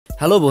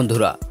Hello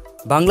বন্ধুরা,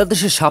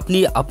 বাংলাদেশের সাপ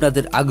নিয়ে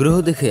আপনাদের আগ্রহ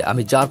দেখে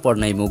আমি যার পর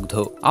নাই মুগ্ধ।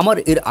 আমার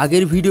এর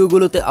আগের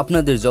ভিডিওগুলোতে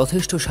আপনাদের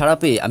যথেষ্ট সাড়া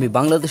পেয়ে আমি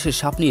বাংলাদেশের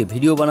সাপ নিয়ে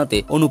ভিডিও বানাতে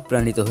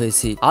অনুপ্রাণিত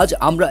হয়েছি। আজ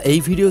আমরা এই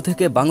ভিডিও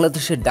থেকে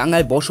বাংলাদেশের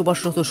ডাঙায়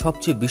বসবাসরত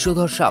সবচেয়ে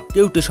বিষধর সাপ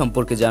কেউটে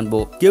সম্পর্কে জানবো।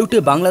 কেউটে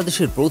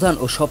বাংলাদেশের প্রধান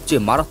ও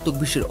সবচেয়ে মারাত্মক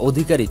বিষের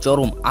অধিকারী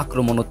চরম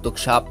আক্রমণাত্মক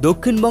সাপ।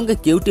 দক্ষিণবঙ্গে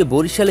কেউটে,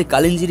 বরিশালে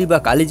কালিঞ্জিরি বা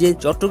কালিজে,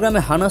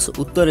 চট্টগ্রামে হানাস,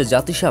 উত্তরে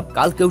জাতিসাপ,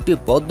 কাল কেউটে,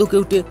 পদ্ম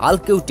কেউটে, আল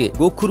কেউটে,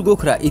 গোখুর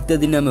গোখরা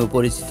ইত্যাদি নামেও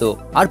পরিচিত।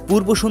 আর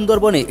পূর্ব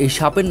সুন্দরবনে এই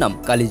সাপের নাম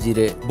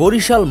কালিজিরে।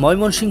 বরিশাল,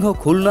 ময়মনসিংহ,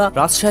 খুলনা,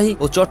 রাজশাহী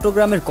ও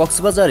চট্টগ্রামের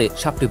কক্সবাজারে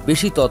সাপটি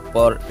বেশি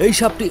তৎপর। এই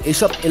সাপটি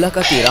এসব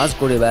এলাকাতে রাজ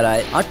করে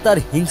বেড়ায় আর তার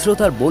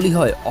হিংস্রতার বলি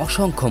হয়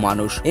অসংখ্য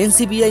মানুষ।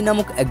 এনসিবিআই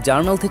নামক এক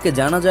জার্নাল থেকে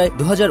জানা যায়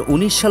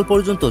 2019 সাল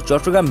পর্যন্ত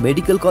চট্টগ্রাম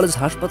মেডিকেল কলেজ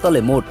হাসপাতালে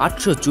মোট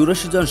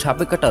 884 জন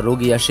সাপে কাটা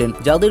রোগী আসেন,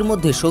 যাদের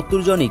মধ্যে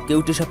 70 জনই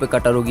কেউটে সাপে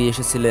কাটা রোগী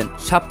এসেছিলেন।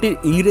 সাপটির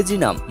ইংরেজি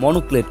নাম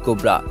মনোক্লেড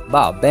কোবরা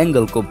বা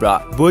বেঙ্গল কোবরা।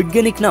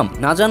 বৈজ্ঞানিক নাম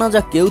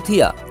নাজা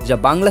কেউথিয়া, যা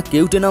বাংলা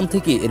কেউটে নাম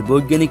থেকে এর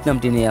বৈজ্ঞানিক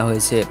নামটি নেওয়া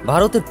হয়েছে।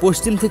 ভারতের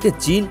পশ্চিম থেকে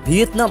চীন,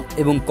 ভিয়েতনাম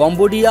এবং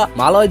কম্বোডিয়া,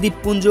 মালয়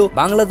দ্বীপপুঞ্জ,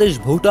 বাংলাদেশ,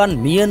 ভুটান,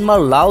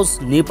 মিয়ানমার, লাওস,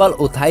 নেপাল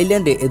ও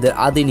থাইল্যান্ডে এদের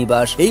আদি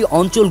নিবাস। এই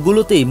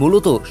অঞ্চলগুলোতেই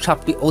মূলত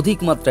সাপটি অধিক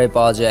মাত্রায়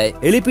পাওয়া যায়।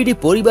 এলিপিডি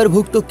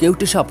পরিবারভুক্ত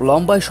কেউটে সাপ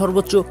লম্বায়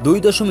সর্বোচ্চ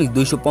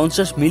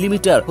 2.250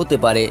 মিলিমিটার হতে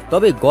পারে,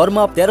 তবে গড়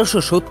মাপ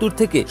 1370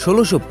 থেকে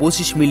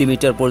 1625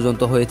 মিলিমিটার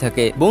পর্যন্ত হয়ে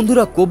থাকে।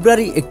 বন্ধুরা,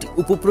 কোবরারই একটি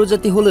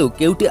উপপ্রজাতি হলেও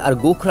কেউটে আর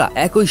গোখরা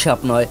একই সাপ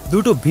নয়,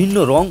 দুটো ভিন্ন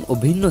রং ও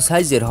ভিন্ন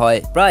সাইজের হয়।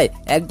 প্রায়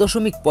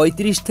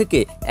 1.35 থেকে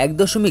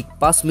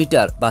 1.5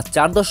 মিটার বা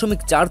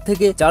 4.4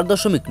 থেকে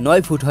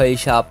 4.9 ফুট হয় এই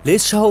সাপ।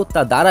 লেজ সহ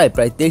তা দাঁড়ায়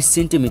প্রায় 23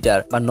 সেন্টিমিটার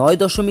বা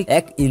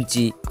 9.1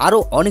 ইঞ্চি। আরো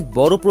অনেক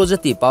বড়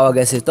প্রজাতি পাওয়া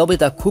গেছে, তবে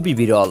তা খুবই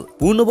বিরল।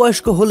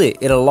 পূর্ণবয়স্ক হলে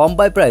এরা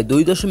লম্বায় প্রায়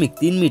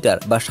 2.3 মিটার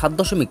বা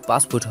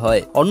 7.5 ফুট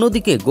হয়।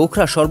 অন্যদিকে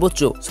গোখরা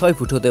সর্বোচ্চ 6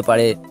 ফুট হতে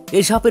পারে।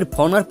 এই সাপের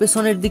ফনার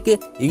পেছনের দিকে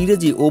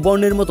ইংরেজি ও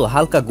বর্ণের মতো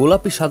হালকা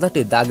গোলাপি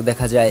সাদাটে দাগ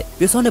দেখা যায়।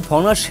 পেছনে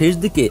ফনার শেষ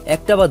দিকে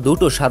একটা বা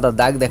দুটো সাদা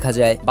দাগ দেখা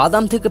যায়।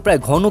 বাদাম থেকে প্রায়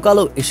ঘন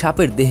কালো এই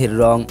সাপের দেহের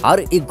রং, আর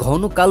এই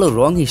ঘন কালো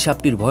রঙই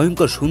সাপটির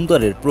ভয়ঙ্কর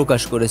সুন্দরের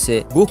প্রকাশ করেছে।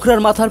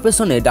 গোখরার মাথার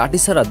পেছনে ডাটি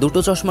ছাড়া দুটো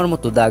চশমার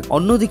মতো দাগ,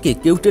 অন্যদিকে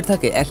কেউটের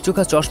থাকে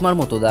একচোখা চশমার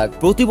মতো দাগ।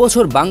 প্রতি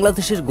বছর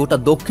বাংলাদেশের গোটা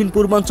দক্ষিণ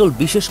পূর্বাঞ্চল,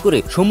 বিশেষ করে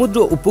সমুদ্র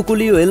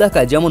উপকূলীয়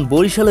এলাকায় যেমন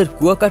বরিশালের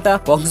কুয়াকাটা,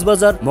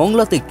 কক্সবাজার,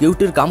 মংলাতে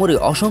কেউটের কামড়ে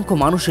অসংখ্য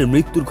মানুষের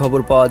মৃত্যুর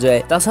খবর পাওয়া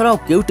যায়। তাছাড়াও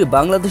কেউটে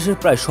বাংলাদেশের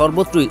প্রায়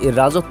সর্বত্রই এর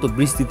রাজত্ব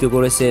বিস্তৃত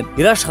করেছে।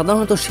 এরা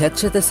সাধারণত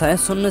স্যাঁতস্যাঁতে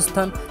ছায়াচ্ছন্ন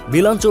স্থান,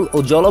 বিলাঞ্চল ও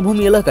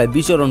জলাভূমি এলাকায়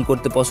বিচরণ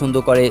করতে পছন্দ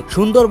করে।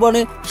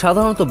 সুন্দরবনে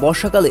সাধারণত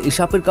বর্ষাকালে এই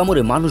সাপের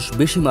কামড়ে মানুষ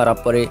বেশি মারা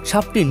পড়ে।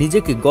 সাপটি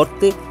নিজেকে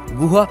গর্তে,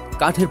 গুহা,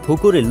 কাঠের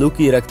ফোকরে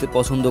লুকিয়ে রাখতে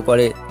পছন্দ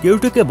করে।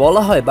 কেউটেকে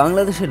বলা হয়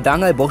বাংলাদেশের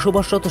ডাঙায়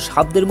বসবাসরত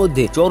সাপদের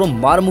মধ্যে চরম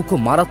মারমুখ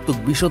মারাত্মক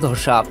বিষধর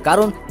সাপ,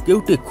 কারণ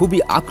কেউটে খুবই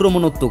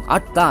আক্রমণাত্মক,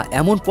 আর তা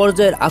এমন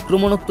পর্যায়ের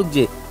আক্রমণাত্মক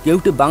যে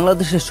কেউটে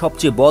বাংলাদেশের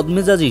সবচেয়ে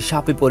বদমেজাজি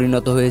সাপে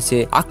পরিণত হয়েছে।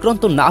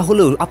 আক্রান্ত না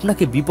হলেও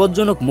আপনাকে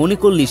বিপজ্জনক মনে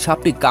করলেই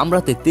সাপটি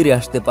কামড়াতে তেড়ে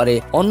আসতে পারে।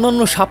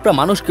 অন্যান্য সাপরা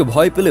মানুষকে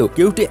ভয় পেলেও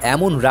কেউটে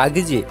এমন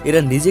রাগে যে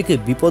এরা নিজেকে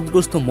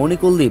বিপদগ্রস্ত মনে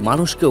করলেই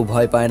মানুষকেও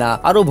ভয় পায় না।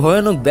 আরো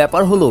ভয়ানক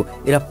ব্যাপার হলো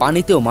এরা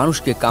পানিতেও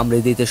মানুষকে কামড়ে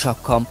দিতে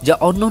সক্ষম, যা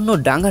অন্যান্য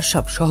ডাঙার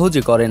সাপ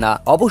সহজে করে না।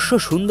 অবশ্য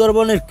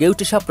সুন্দরবনের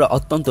কেউটে সাপরা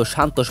অত্যন্ত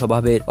শান্ত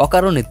স্বভাবের,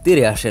 অকারণে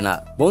তেড়ে আসে না।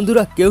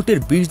 বন্ধুরা, কেউটের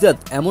বিষদাঁত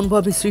এমন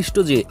ভাবে সৃষ্ট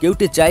যে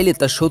কেউটে চাইলে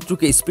তার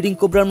শত্রুকে স্প্রিং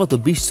কোবরার মতো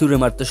বিষ ছুঁড়ে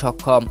মারতে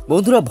সক্ষম।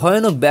 বন্ধুরা,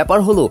 ভয়ানক ব্যাপার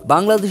হলো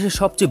বাংলাদেশের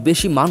সবচেয়ে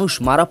বেশি মানুষ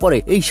মারা পড়ে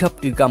এই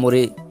সাপটির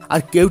কামড়ে।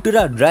 আর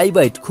কেউটেরা ড্রাই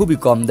বাইট খুবই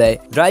কম দেয়।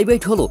 ড্রাই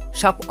বাইট হলো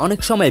সাপ অনেক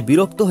সময়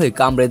বিরক্ত হয়ে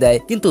কামড়ে দেয়,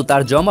 কিন্তু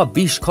তার জমা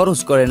বিষ খরচ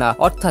করে না,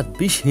 অর্থাৎ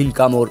বিষহীন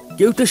কামড়।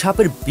 কেউটে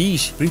সাপের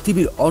বিষ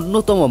পৃথিবীর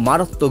অন্যতম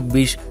মারাত্মক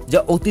বিষ, যা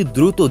অতি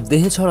দ্রুত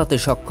দেহে ছড়াতে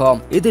সক্ষম।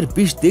 এদের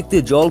বিষ দেখতে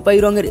জলপাই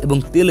রঙের এবং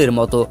তেলের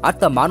মতো, আর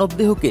তা মানব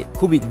দেহকে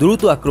খুবই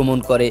দ্রুত আক্রমণ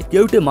করে।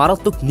 কেউটে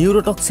মারাত্মক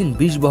নিউরোটক্সিন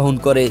বিষ বহন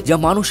করে, যা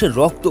মানুষের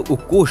রক্ত ও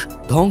কোষ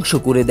ধ্বংস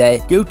করে দেয়।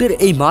 কেউটের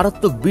এই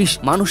মারাত্মক বিষ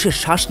মানুষের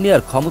শ্বাস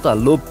নেওয়ার ক্ষমতা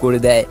লোপ করে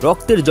দেয়,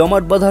 রক্তের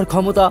জমাট বাঁধার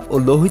ক্ষমতা ও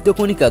লোহিত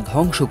কণিকা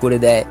ধ্বংস করে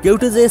দেয়।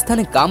 কেউটে যে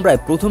স্থানে কামড়ায়,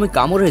 প্রথমে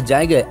কামড়ের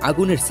জায়গায়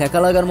আগুনের সেকা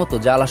লাগার মতো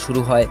জ্বালা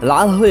শুরু হয়,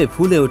 লাল হয়ে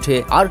ফুলে ওঠে,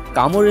 আর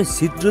কামড়ের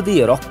ছিদ্র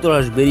দিয়ে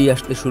রক্তরস বেরিয়ে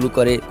আসতে শুরু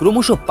করে।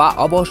 ক্রমশ পা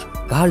অবশ,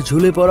 ঘাড়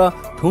ঝুলে পড়া,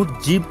 ঠোঁট,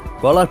 জিভ,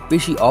 গলার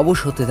পেশি অবশ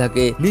হতে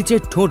থাকে,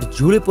 নিচের ঠোঁট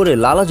ঝুলে পড়ে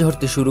লালা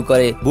ঝরতে শুরু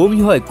করে, বমি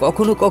হয়,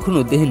 কখনো কখনো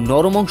দেহের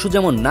নরম অংশ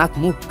যেমন নাক,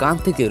 মুখ, কান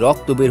থেকে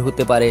রক্ত বের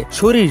হতে পারে,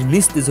 শরীর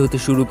নিস্তেজ হতে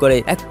শুরু করে,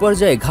 এক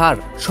পর্যায়ে ঘাড়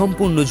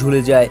সম্পূর্ণ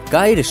ঝুলে যায়,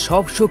 গায়ের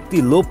সব শক্তি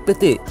লোপ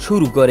পেতে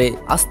শুরু করে,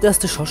 আস্তে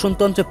আস্তে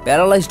শ্বসনতন্ত্রে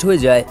প্যারালাইজড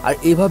হয়ে যায়, আর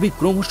এভাবেই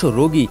ক্রমশ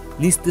রোগী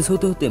নিস্তেজ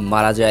হতে হতে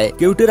মারা যায়।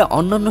 কেউটেরা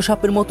অন্যান্য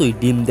সাপের মতোই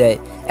ডিম দেয়।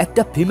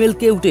 একটা ফিমেল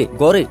কেউটে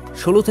গড়ে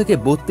 16 থেকে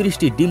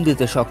 32টি ডিম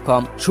দিতে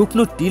সক্ষম।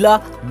 শুকনো টিলা,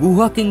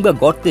 গুহা কিংবা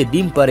গর্তে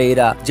ডিম পারে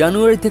এরা।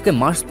 জানুয়ারি থেকে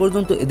মার্চ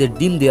পর্যন্ত এদের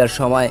ডিম দেওয়ার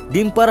সময়।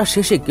 ডিম পাড়া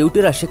শেষে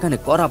কেউটেরা সেখানে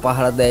কড়া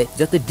পাহারা দেয়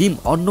যাতে ডিম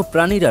অন্য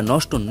প্রাণীরা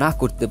নষ্ট না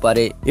করতে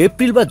পারে।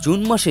 এপ্রিল বা জুন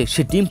মাসে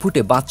সে ডিম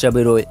ফুটে বাচ্চা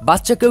বেরোয়।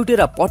 বাচ্চা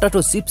কেউটেরা পটাটো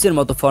চিপসের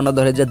মতো ফনা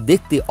ধরে, যা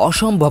দেখতে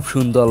অসম্ভব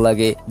সুন্দর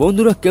লাগে।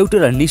 বন্ধুরা,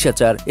 কেউটেরা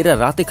নিশাচার। এরা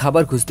রাতে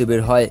খাবার খুঁজতে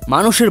বের হয়।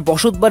 মানুষের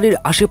বসত বাড়ির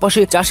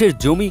আশেপাশে, চাষের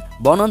জমি,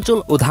 বনাঞ্চল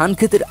ও ধান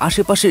ক্ষেতের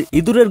আশেপাশের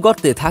ইঁদুরের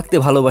গর্তে থাকতে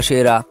ভালোবাসে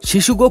এরা।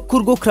 শিশু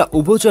গক্ষুর গোখরা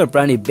উভচর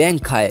প্রাণী ব্যাঙ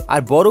খায়,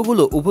 আর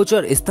বড়গুলো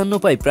উভচর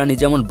স্তন্যপায়ী প্রাণী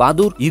যেমন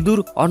বাদুর, ইঁদুর,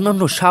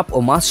 অন্যান্য সাপ ও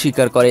মাছ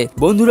শিকার করে।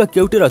 বন্ধুরা,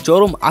 কেউটেরা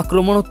চরম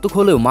আক্রমণাত্মক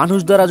হলেও মানুষ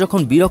দ্বারা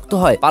যখন বিরক্ত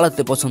হয়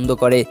পালাতে পছন্দ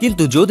করে,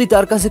 কিন্তু যদি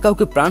তার কাছে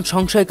কাউকে প্রাণ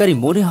সংশয়কারী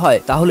মনে হয়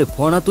তাহলে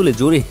ফনা তুলে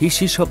জোরে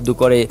হিসি শব্দ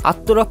করে।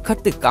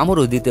 আত্মরক্ষার্থে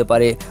কামড়ও দিতে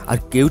পারে। আর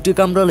কেউটে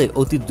কামড়ালে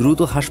অতি দ্রুত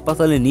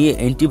হাসপাতালে নিয়ে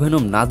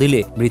অ্যান্টিভেনম না দিলে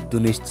মৃত্যু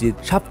নিশ্চিত।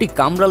 সাপটি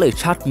কামড়ালে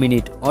 60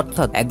 মিনিট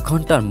অর্থাৎ 1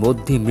 ঘন্টার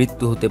মধ্যে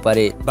মৃত্যু হতে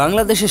পারে।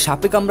 বাংলাদেশে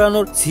সাপে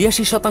কামড়ানোর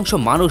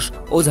 86% মানুষ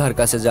ওঝার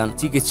কাছে যান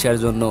চিকিৎসার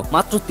জন্য।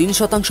 মাত্র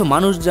 3%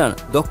 মানুষ যান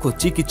দক্ষ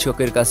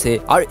চিকিৎসকের কাছে।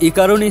 আর এ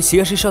কারণে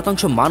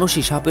 86%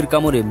 মানুষই সাপের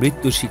কামড়ে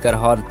মৃত্যুর শিকার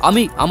হন।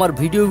 আমি আমার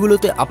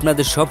ভিডিওগুলোতে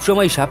আপনাদের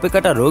সবসময় সাপে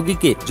কাটা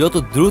রোগীকে যত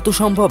দ্রুত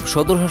সম্ভব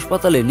সদর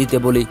হাসপাতালে নিতে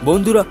বলি।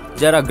 বন্ধুরা,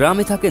 যারা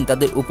গ্রামে থাকেন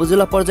তাদের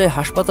উপজেলা পর্যায়ে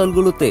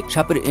হাসপাতালগুলোতে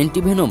সাপের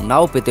অ্যান্টিভেনম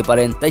নাও পেতে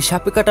পারেন। তাই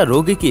সাপে কাটা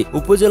রোগীকে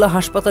উপজেলা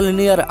হাসপাতালে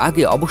নেওয়ার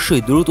আগে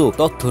অবশ্যই দ্রুত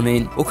তথ্য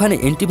নিন ওখানে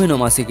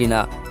অ্যান্টিভেনম আছে কিনা।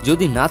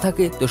 যদি না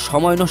থাকে তো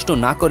সময় নষ্ট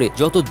না করে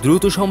যত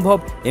দ্রুত সম্ভব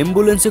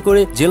অ্যাম্বুলেন্সে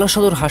করে জেলা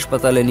সদর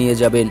হাসপাতালে নিয়ে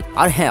যাবেন।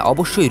 আর হ্যাঁ,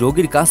 অবশ্যই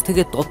রোগীর কাছ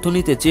থেকে তথ্য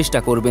নিতে চেষ্টা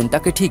করবেন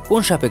তাকে ঠিক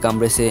কোন সাপে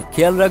কামড়েছে।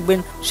 খেয়াল রাখবেন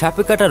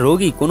সাপে কাটা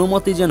রোগী কোনো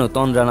মতেই যেন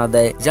তন্দ্রা না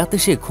দেয়, যাতে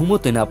সে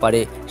ঘুমোতে না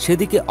পারে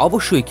সেদিকে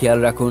অবশ্যই খেয়াল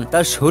রাখুন।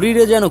 তার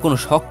শরীরে যেন কোনো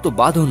শক্ত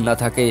বাঁধন না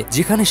থাকে।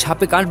 যেখানে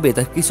সাপে কাটবে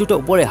তার কিছুটা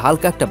উপরে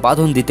হালকা একটা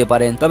বাঁধন দিতে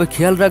পারেন, তবে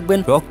খেয়াল রাখবেন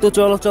রক্ত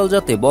চলাচল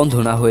যাতে বন্ধ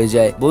না হয়ে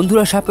যায়।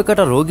 বন্ধুরা, সাপে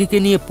কাটা রোগীকে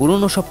নিয়ে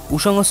পুরনো সব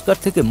কুসংস্কার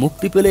থেকে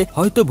মুক্তি পেলে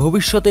হয়তো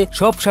ভবিষ্যতে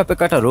সব সাপে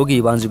কাটা রোগী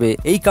বাঁচবে।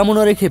 এই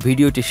কামনা রেখে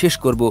ভিডিওটি শেষ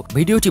করব।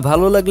 ভিডিওটি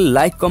ভালো লাগলে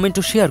লাইক, কমেন্ট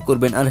ও শেয়ার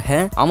করবেন। আর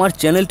হ্যাঁ, আমার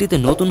চ্যানেলটিতে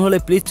নতুন হলে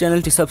প্লিজ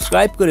চ্যানেলটি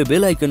সাবস্ক্রাইব করে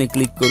বেল আইকনে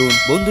ক্লিক করুন।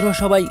 বন্ধুরা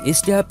সবাই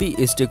স্টে হ্যাপি,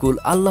 স্টে কুল।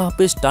 আল্লাহ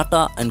হাফেজ,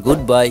 টাটা এন্ড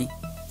গুড বাই।